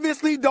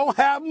obviously don't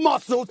have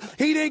muscles.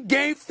 He didn't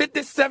gain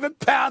 57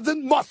 pounds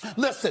in muscle.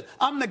 Listen,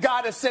 I'm the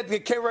guy that said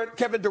that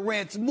Kevin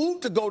Durant's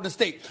move to Golden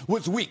State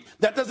was weak.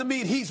 That doesn't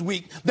mean he's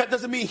weak. That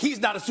doesn't mean he's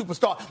not a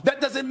superstar.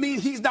 That doesn't mean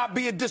he's not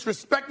being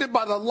disrespected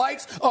by the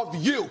likes of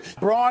you.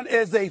 Braun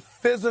is a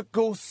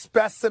physical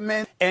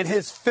specimen, and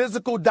his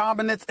physical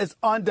dominance is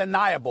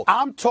undeniable.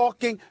 I'm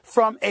talking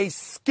from a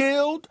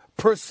skilled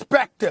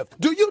perspective.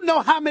 Do you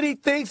know how many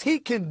things he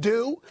can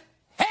do?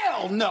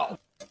 Hell no.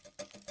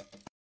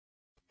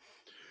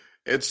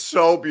 It's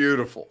so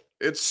beautiful.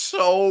 It's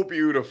so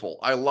beautiful.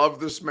 I love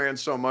this man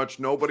so much.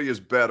 Nobody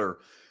is better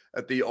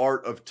at the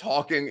art of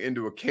talking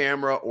into a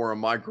camera or a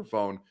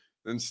microphone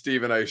than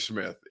Stephen A.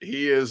 Smith.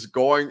 He is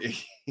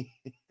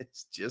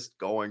just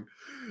going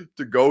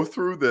to go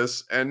through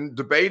this and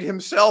debate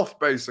himself,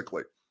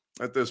 basically,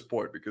 at this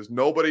point, because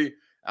nobody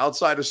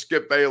outside of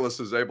Skip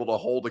Bayless is able to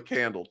hold a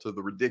candle to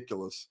the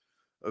ridiculousness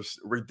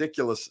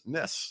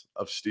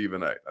of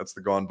Stephen A. That's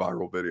the gone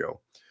viral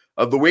video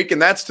of the week. And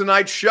that's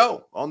tonight's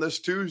show on this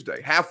Tuesday,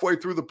 halfway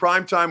through the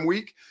primetime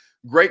week.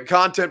 Great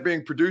content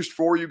being produced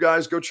for you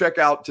guys. Go check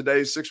out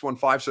today's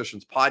 615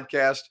 Sessions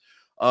podcast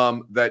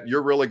that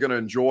you're really going to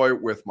enjoy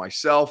with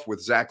myself,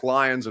 with Zach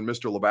Lyons and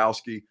Mr.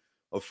 Lebowski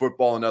of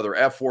Football and Other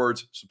F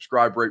Words.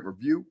 Subscribe, rate,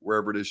 review,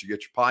 wherever it is you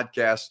get your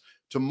podcasts.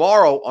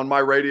 Tomorrow on my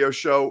radio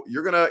show,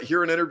 you're going to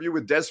hear an interview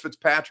with Des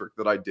Fitzpatrick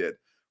that I did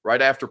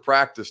right after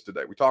practice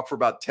today. We talked for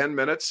about 10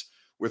 minutes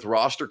with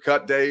roster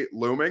cut day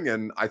looming,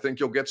 and I think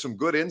you'll get some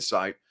good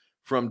insight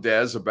from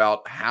Des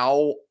about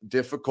how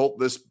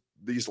difficult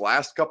these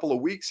last couple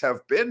of weeks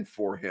have been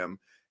for him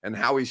and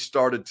how he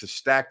started to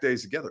stack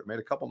days together. Made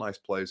a couple nice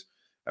plays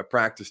at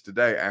practice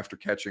today after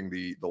catching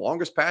the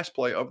longest pass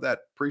play of that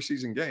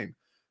preseason game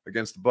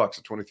against the Bucs,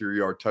 a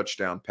 23-yard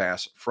touchdown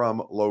pass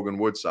from Logan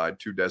Woodside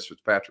to Des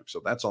Fitzpatrick.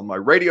 So that's on my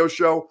radio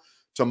show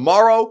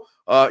tomorrow.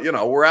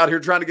 We're out here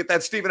trying to get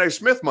that Stephen A.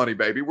 Smith money,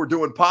 baby. We're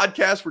doing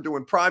podcasts, we're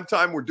doing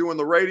primetime, we're doing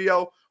the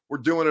radio, we're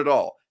doing it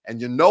all. And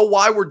you know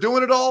why we're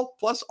doing it all?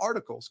 Plus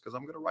articles, because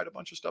I'm going to write a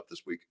bunch of stuff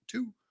this week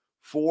too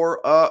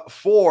for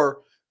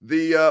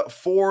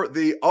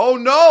the oh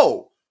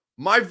no,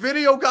 my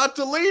video got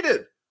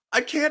deleted.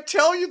 I can't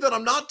tell you that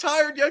I'm not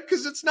tired yet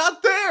because it's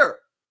not there.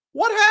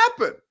 What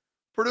happened?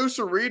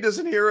 Producer Reed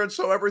isn't here, and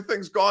so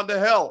everything's gone to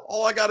hell.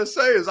 All I got to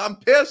say is I'm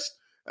pissed,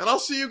 and I'll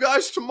see you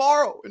guys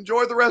tomorrow.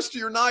 Enjoy the rest of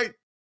your night.